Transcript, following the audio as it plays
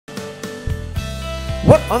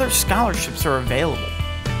What other scholarships are available?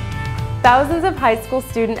 Thousands of high school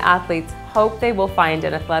student athletes hope they will find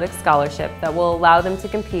an athletic scholarship that will allow them to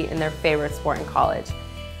compete in their favorite sport in college.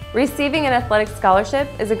 Receiving an athletic scholarship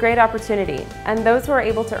is a great opportunity, and those who are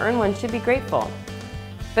able to earn one should be grateful.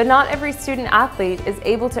 But not every student athlete is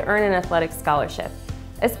able to earn an athletic scholarship,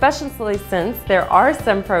 especially since there are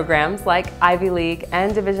some programs like Ivy League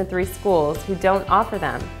and Division III schools who don't offer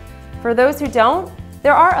them. For those who don't,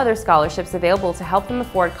 there are other scholarships available to help them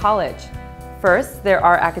afford college. First, there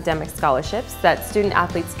are academic scholarships that student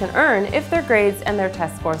athletes can earn if their grades and their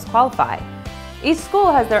test scores qualify. Each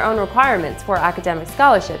school has their own requirements for academic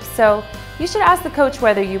scholarships, so you should ask the coach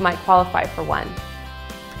whether you might qualify for one.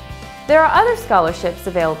 There are other scholarships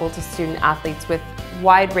available to student athletes with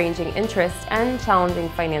wide-ranging interests and challenging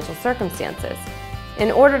financial circumstances. In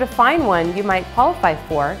order to find one you might qualify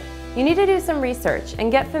for, you need to do some research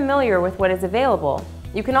and get familiar with what is available.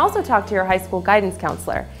 You can also talk to your high school guidance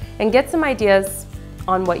counselor and get some ideas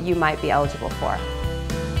on what you might be eligible for.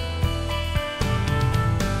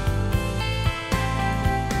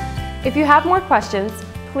 If you have more questions,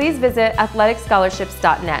 please visit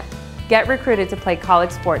athleticscholarships.net. Get recruited to play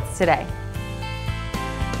college sports today.